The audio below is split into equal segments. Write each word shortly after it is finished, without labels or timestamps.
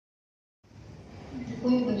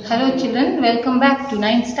Hello children, welcome back to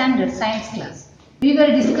 9th standard science class. We were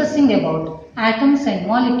discussing about atoms and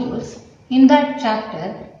molecules. In that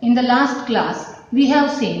chapter, in the last class, we have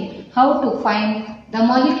seen how to find the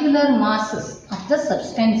molecular masses of the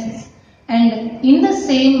substances. And in the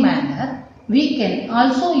same manner, we can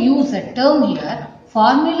also use a term here,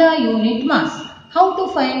 formula unit mass. How to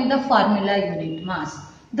find the formula unit mass?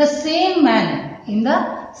 The same manner, in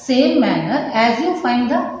the same manner as you find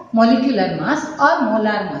the molecular mass or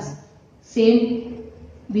molar mass. Same,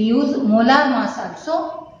 we use molar mass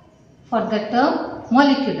also for the term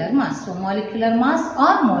molecular mass. So, molecular mass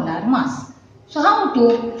or molar mass. So, how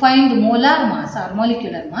to find molar mass or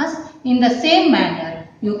molecular mass? In the same manner,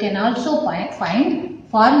 you can also find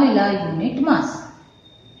formula unit mass.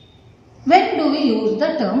 When do we use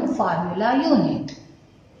the term formula unit?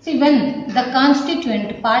 See, when the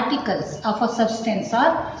constituent particles of a substance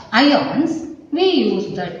are ions, we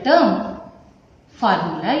use the term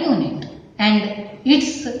formula unit and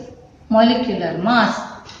its molecular mass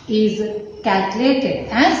is calculated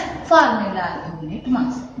as formula unit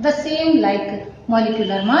mass. The same like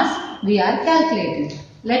molecular mass we are calculating.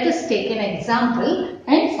 Let us take an example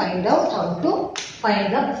and find out how to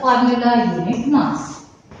find the formula unit mass.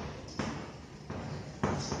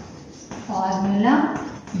 Formula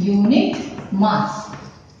unit mass.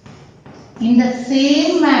 In the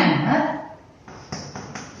same manner,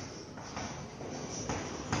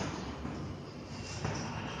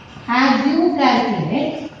 as you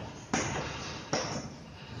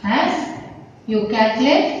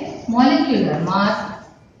calculate molecular mass,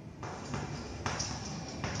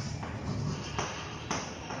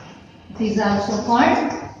 it is also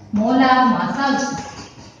called molar mass also.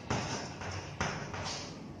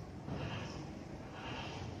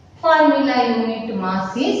 Formula unit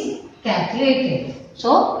mass is calculated.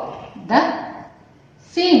 So, the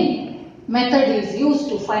same method is used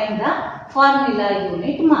to find the formula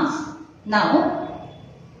unit mass. Now,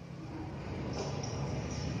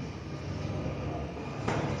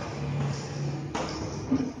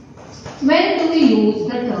 when do we use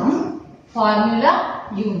the term formula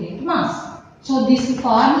unit mass? So, this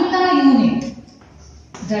formula unit,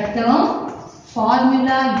 the term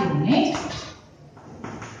formula unit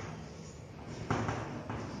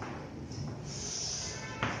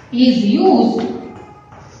is used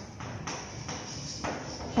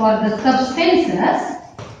for the substances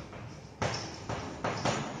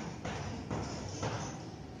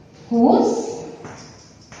whose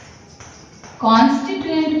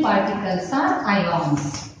constituent particles are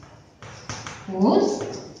ions. Whose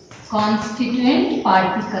constituent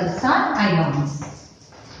particles are ions.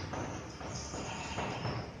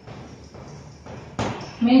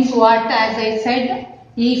 Means what? As I said,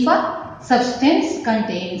 if a substance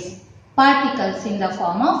contains particles in the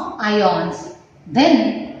form of ions,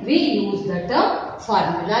 then we use the term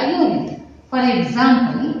formula unit. For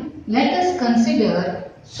example, let us consider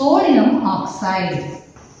sodium oxide.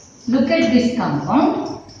 Look at this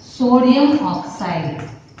compound, sodium oxide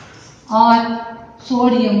or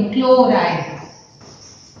sodium chloride.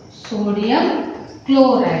 Sodium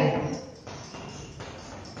chloride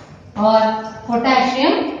or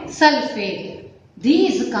potassium sulfate.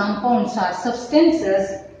 These compounds or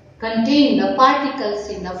substances contain the particles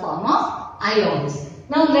in the form of ions.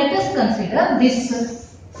 Now let us consider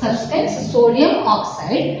this substance sodium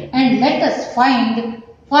oxide and let us find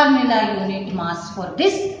formula unit mass for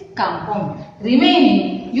this compound.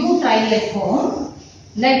 Remaining, you try at home.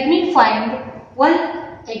 Let me find one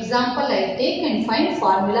example I take and find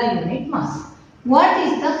formula unit mass. What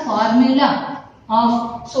is the formula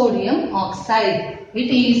of sodium oxide? It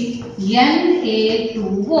is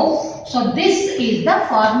Na2O. So, this is the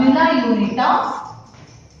formula unit of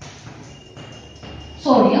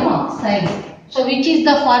sodium oxide. So, which is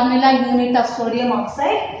the formula unit of sodium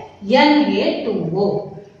oxide?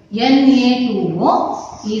 Na2O.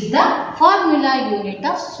 Na2O is the formula unit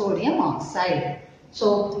of sodium oxide.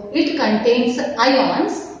 So, it contains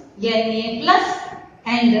ions Na plus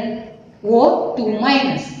and O2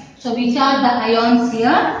 minus. So, which are the ions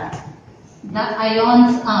here? The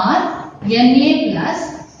ions are Na plus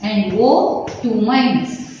and O2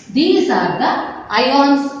 minus. These are the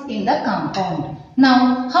ions in the compound.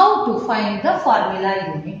 Now, how to find the formula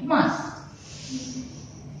unit mass?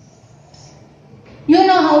 You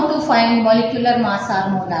know how to find molecular mass or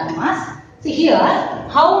molar mass. See here,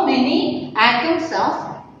 how many atoms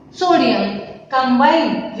of sodium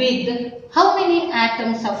combine with how many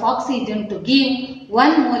atoms of oxygen to give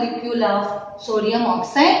one molecule of sodium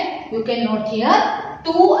oxide? You can note here,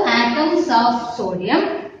 2 atoms of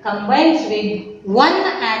sodium combines with 1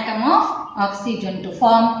 atom of oxygen to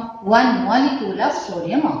form one molecule of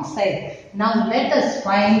sodium oxide. Now let us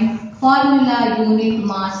find formula unit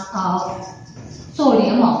mass of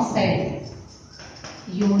sodium oxide.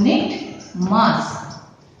 Unit mass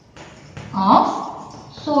of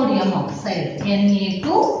sodium oxide,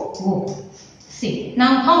 Na2O. See,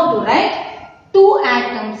 now how to write 2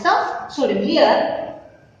 atoms of sodium? Here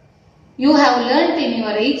you have learnt in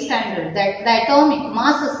your 8th standard that the atomic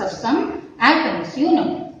masses of some atoms, you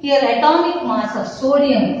know. Here atomic mass of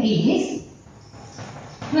sodium is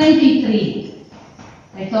 23.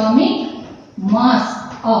 Atomic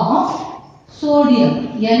mass of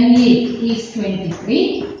sodium Na is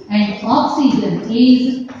 23 and oxygen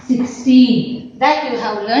is 16. That you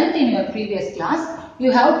have learnt in your previous class.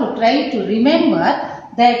 You have to try to remember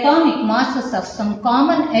the atomic masses of some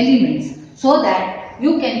common elements so that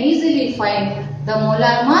you can easily find the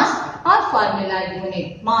molar mass or formula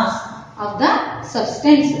unit mass of the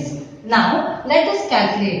substances. Now let us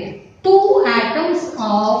calculate 2 atoms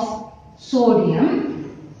of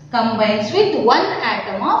sodium combines with 1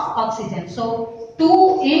 atom of oxygen. So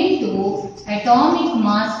 2 into atomic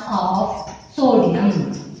mass of sodium.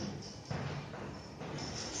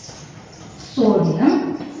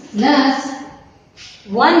 Sodium plus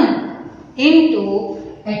 1 into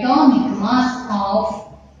atomic mass of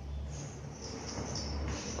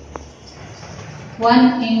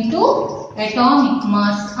 1 into atomic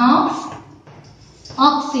mass of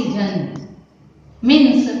oxygen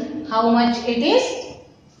means how much it is?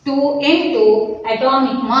 2 into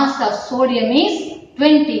atomic mass of sodium is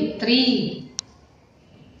 23.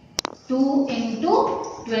 2 into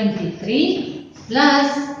 23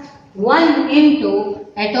 plus 1 into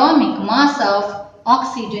atomic mass of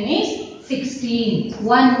oxygen is 16.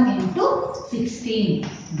 1 into 16.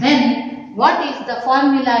 Then what is the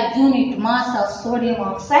formula unit mass of sodium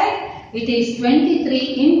oxide? It is 23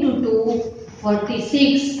 into 2,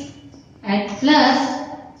 46 and plus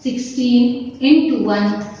 16 into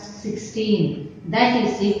 1, 16. That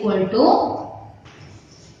is equal to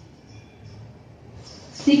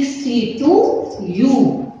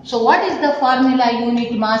 62U. So what is the formula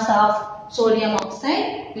unit mass of sodium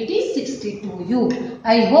oxide? It is 62U.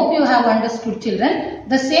 I hope you have understood, children,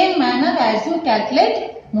 the same manner as you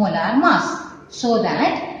calculate molar mass. So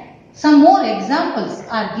that some more examples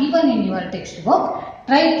are given in your textbook.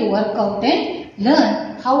 Try to work out and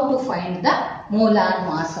learn how to find the molar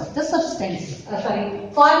mass of the substances.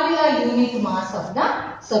 Formula unit mass of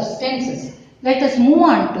the substances. Let us move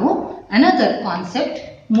on to another concept,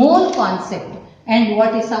 mole concept, and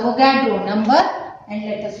what is Avogadro number, and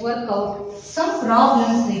let us work out some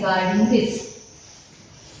problems regarding this.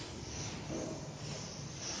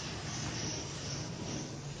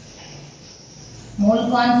 Mole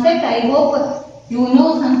concept, I hope you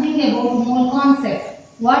know something about mole concept,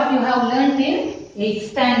 what you have learnt in 8th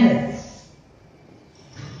standard.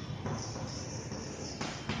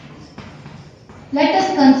 Let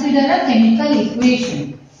us consider a chemical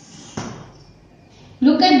equation.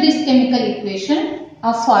 Look at this chemical equation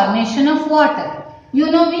of formation of water.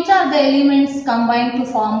 You know which are the elements combined to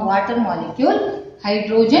form water molecule?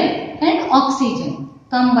 Hydrogen and oxygen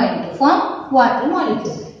combined to form water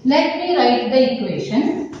molecule. Let me write the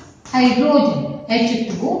equation. Hydrogen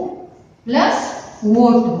H2 plus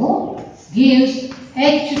O2 gives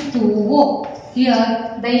H2O.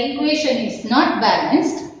 Here the equation is not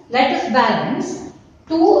balanced. Let us balance.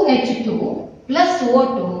 2H2 plus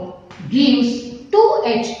O2 gives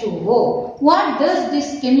 2H2O. What does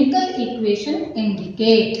this chemical equation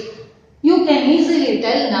indicate? You can easily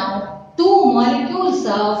tell now 2 molecules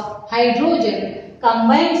of hydrogen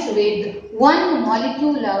combines with 1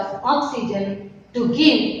 molecule of oxygen to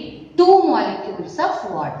give 2 molecules of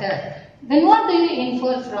water. Then what do you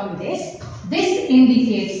infer from this? This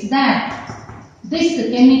indicates that this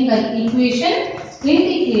chemical equation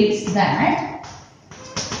indicates that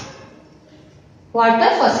what the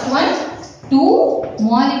first one? 2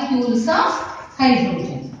 molecules of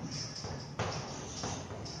hydrogen.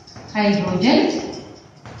 Hydrogen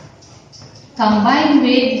combined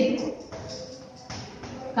with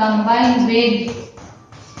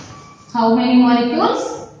how many molecules?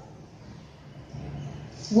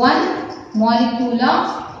 1 molecule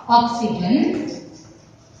of oxygen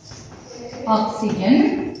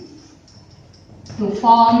to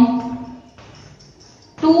form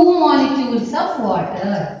 2 molecules of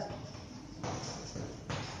water.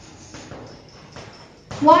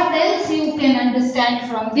 What else you can understand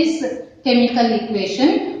from this chemical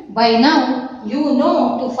equation? By now you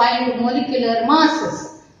know to find molecular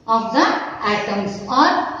masses of the atoms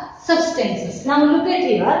or substances. Now look at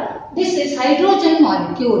here. This is hydrogen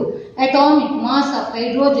molecule atomic mass of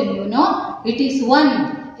hydrogen, you know, it is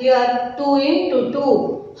 1. Here 2 into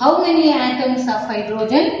 2. How many atoms of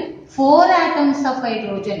hydrogen? 4 atoms of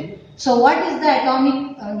hydrogen. So what is the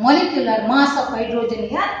atomic molecular mass of hydrogen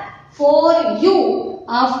here? 4U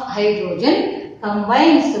of hydrogen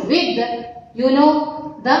combines with, you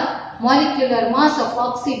know, the molecular mass of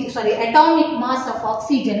oxygen, atomic mass of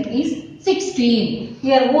oxygen is 16.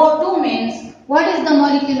 Here O2 means, what is the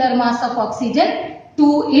molecular mass of oxygen?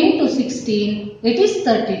 2 into 16, it is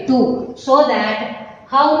 32. So that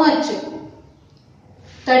how much?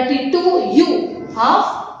 32U of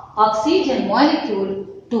oxygen molecule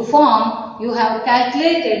to form, you have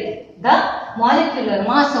calculated the molecular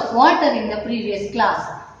mass of water in the previous class.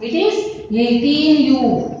 It is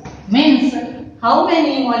 18U. Means how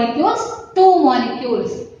many molecules? 2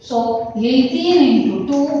 molecules. So 18 into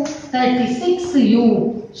 2,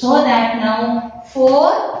 36U. So that now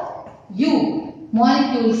 4U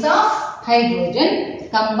molecules of hydrogen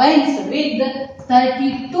combines with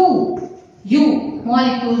 32U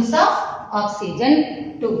molecules of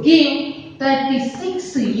oxygen to give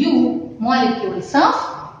 36U molecules of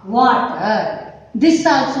water. This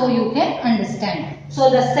also you can understand. So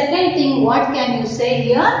the second thing, what can you say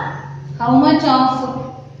here? How much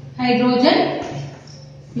of hydrogen?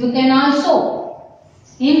 You can also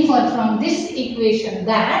infer from this equation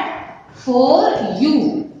that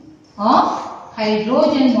 4U of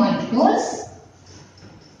hydrogen molecules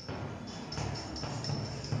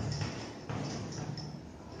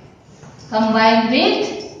combined with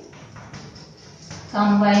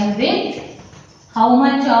how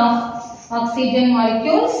much of oxygen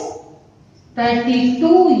molecules?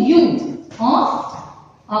 32U of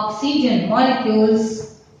oxygen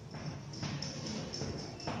molecules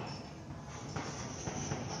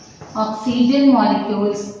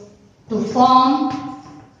to form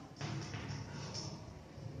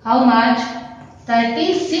how much?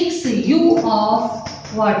 36U of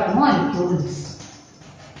water molecules.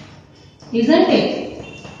 Isn't it?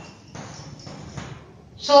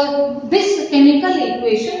 So this chemical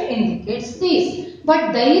equation indicates this.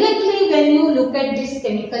 But directly when you look at this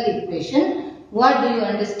chemical equation, what do you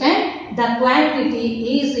understand? The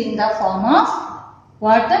quantity is in the form of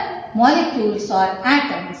what? Molecules or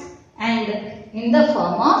atoms, and in the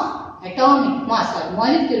form of atomic mass or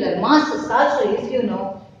molecular masses also, if you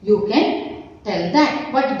know, you can tell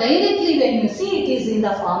that. But directly when you see, it is in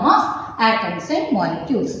the form of atoms and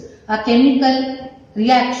molecules. A chemical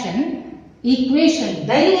reaction equation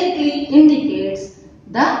directly indicates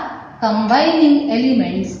the combining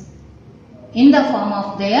elements in the form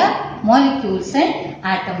of their molecules and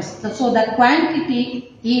atoms. So the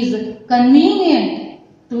quantity is convenient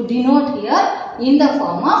to denote here in the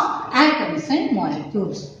form of atoms and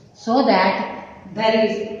molecules. So that there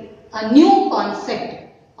is a new concept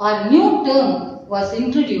or new term was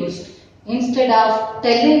introduced. Instead of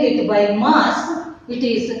telling it by mass, it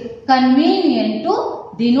is convenient to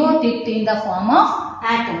denote it in the form of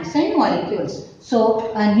atoms and molecules.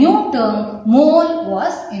 So a new term mole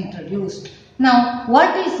was introduced. Now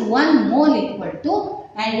what is 1 mole equal to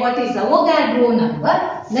and what is Avogadro number?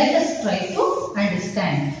 Let us try to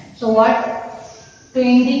understand. So what? To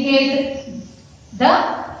indicate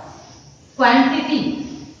the quantity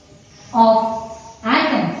of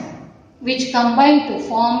atoms which combine to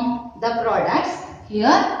form the products,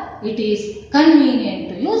 here it is convenient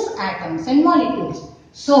to use atoms and molecules.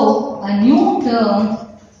 So a new term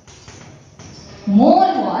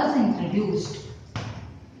mole was introduced.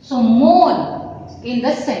 So mole in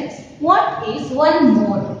the sense, what is 1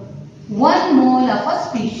 mole? 1 mole of a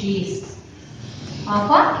species.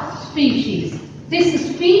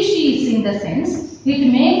 This species in the sense,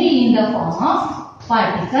 it may be in the form of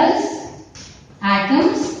particles,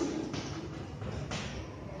 atoms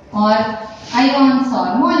or ions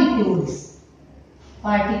or molecules.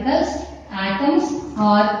 Particles, atoms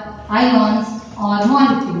or ions or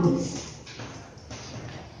molecules.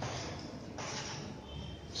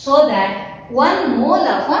 So that 1 mole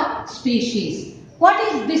of a species. What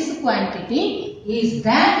is this quantity? Is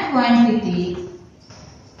that quantity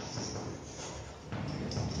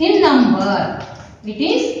in number. It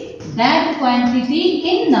is that quantity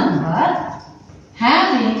in number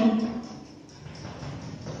having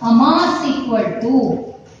a mass equal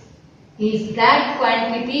to. Is that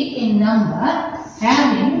quantity in number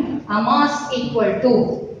having a mass equal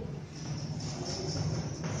to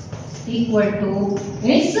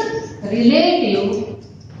its relative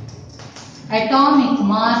atomic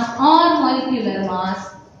mass or molecular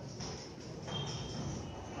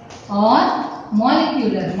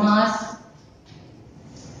mass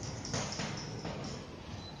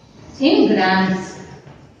in grams.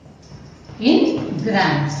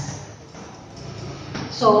 grams.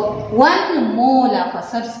 So 1 mole of a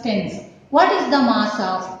substance. What is the mass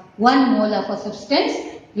of 1 mole of a substance?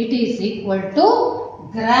 It is equal to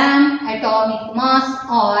gram atomic mass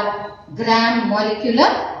or gram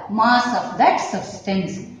molecular mass of that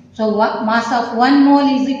substance. So what mass of 1 mole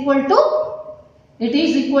is equal to? It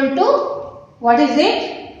is equal to, what is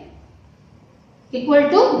it? Equal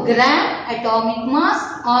to gram atomic mass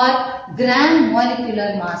or gram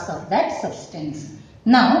molecular mass of that substance.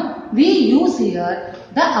 Now we use here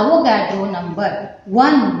the Avogadro number.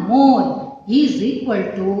 1 mole is equal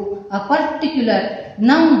to a particular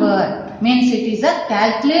number, means it is a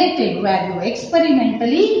calculated value,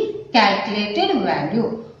 experimentally calculated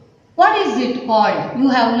value. What is it called? You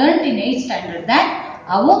have learnt in 8th standard that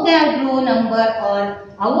Avogadro number or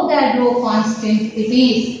Avogadro constant it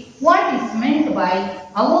is. What is meant by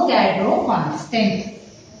Avogadro constant?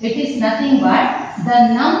 It is nothing but the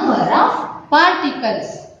number of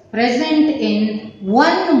particles present in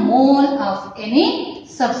 1 mole of any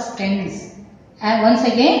substance. And once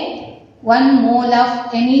again, 1 mole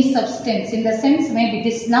of any substance, in the sense maybe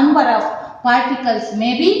this number of particles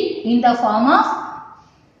may be in the form of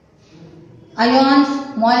ions,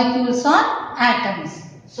 molecules or atoms.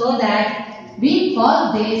 So that we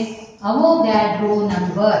call this Avogadro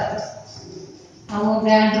number.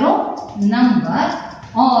 Avogadro number,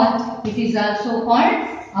 or it is also called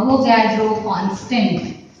Avogadro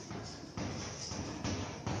constant.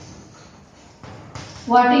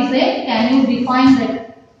 What is it? Can you define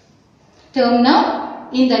the term now?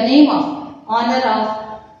 In the name of honor of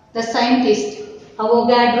the scientist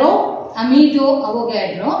Avogadro, Amedeo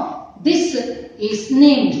Avogadro, this is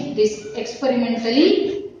named, this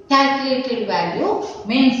experimentally calculated value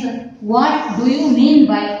means, what do you mean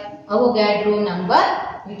by Avogadro number?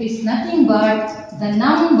 It is nothing but the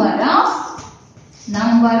number of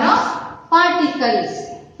particles.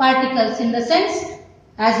 Particles in the sense,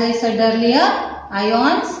 as I said earlier,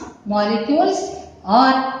 ions, molecules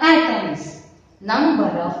or atoms. Number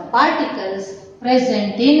of particles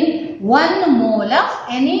present in 1 mole of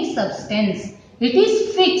any substance. It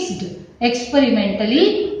is fixed,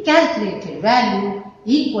 experimentally calculated value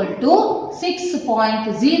equal to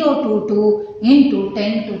 6.022 into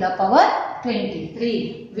 10 to the power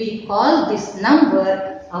 23. We call this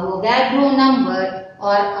number Avogadro number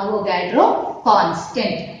or Avogadro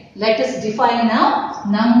constant. Let us define now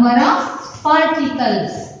number of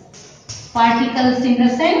particles. Particles in the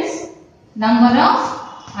sense, number of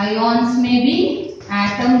ions may be,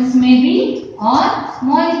 atoms may be or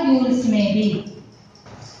molecules may be.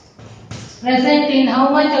 Present in how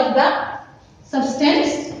much of the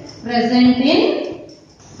substance? Present in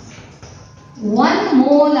 1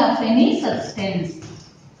 mole of any substance.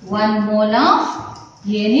 1 mole of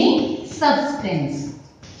any substance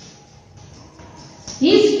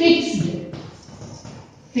is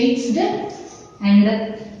fixed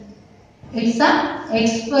and it's a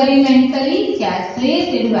experimentally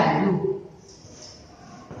calculated value.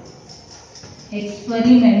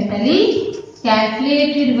 Experimentally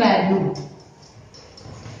calculated value.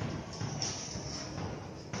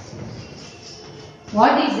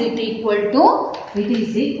 What is it equal to? It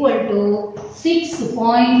is equal to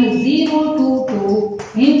 6.022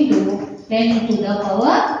 into 10 to the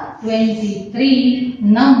power 23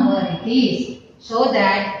 number it is. So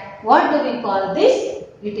that, what do we call this?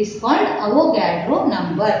 It is called Avogadro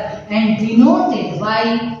number and denoted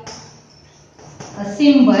by a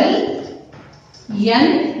symbol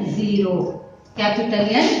N0, capital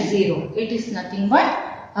N0. It is nothing but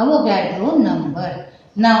Avogadro number.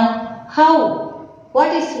 Now, how?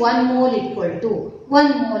 What is 1 mole equal to?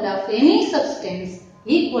 1 mole of any substance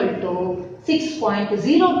equal to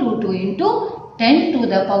 6.022 into 10 to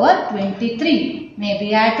the power 23.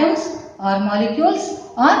 Maybe atoms or molecules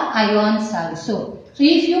or ions also. So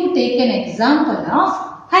if you take an example of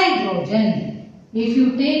hydrogen,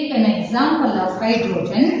 you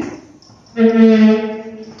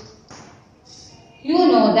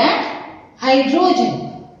know that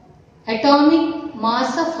hydrogen, atomic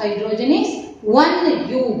mass of hydrogen is 1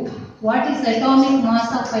 U. What is atomic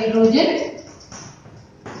mass of hydrogen?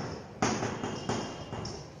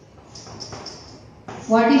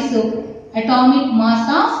 What is the atomic mass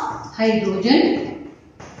of hydrogen?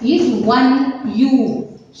 Is 1 U.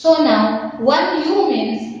 So now 1 U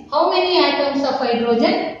means how many atoms of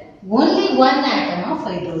hydrogen? Only 1 atom of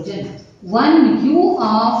hydrogen. 1 U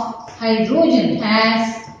of hydrogen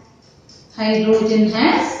has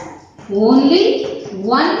only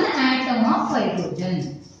 1 atom of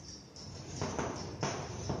hydrogen.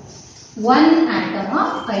 1 atom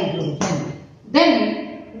of hydrogen.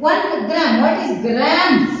 Then 1 gram. What is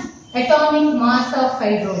grams? atomic mass of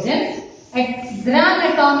hydrogen. Gram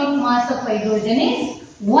atomic mass of hydrogen is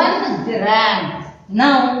 1 gram.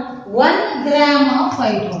 Now 1 gram of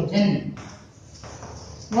hydrogen.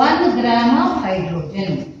 1 gram of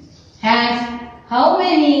hydrogen has how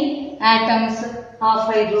many atoms of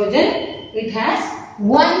hydrogen? It has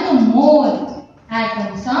 1 mole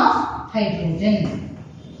atoms of hydrogen.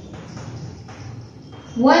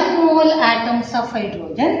 1 mole atoms of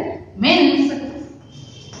hydrogen means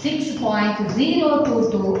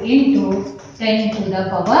 6.022 into 10 to the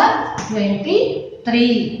power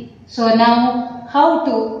 23. So now how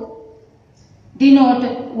to denote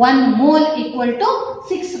 1 mole equal to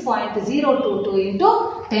 6.022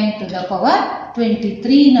 into 10 to the power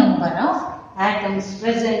 23 number of atoms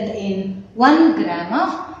present in 1 gram of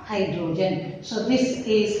hydrogen. So this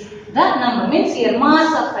is the number, means here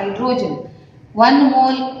mass of hydrogen. 1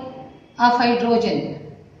 mole of hydrogen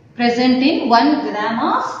present in 1 gram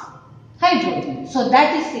of hydrogen. So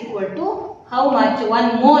that is equal to how much?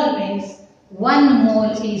 1 mole means 1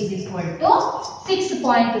 mole is equal to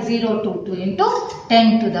 6.022 into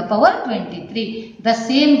 10 to the power 23. The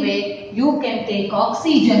same way you can take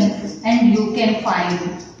oxygen and you can find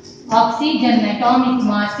oxygen atomic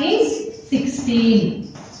mass is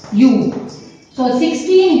 16U. So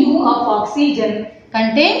 16U of oxygen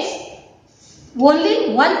contains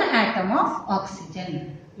only 1 atom of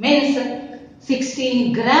oxygen. Means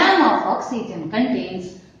 16 gram of oxygen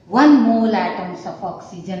contains 1 mole atoms of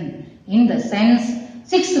oxygen. In the sense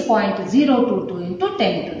 6.022 into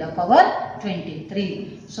 10 to the power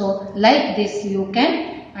 23. So like this you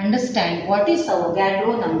can understand what is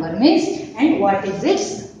Avogadro number means and what is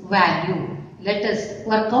its value. Let us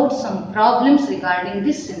work out some problems regarding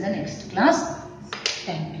this in the next class.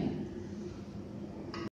 Thank you.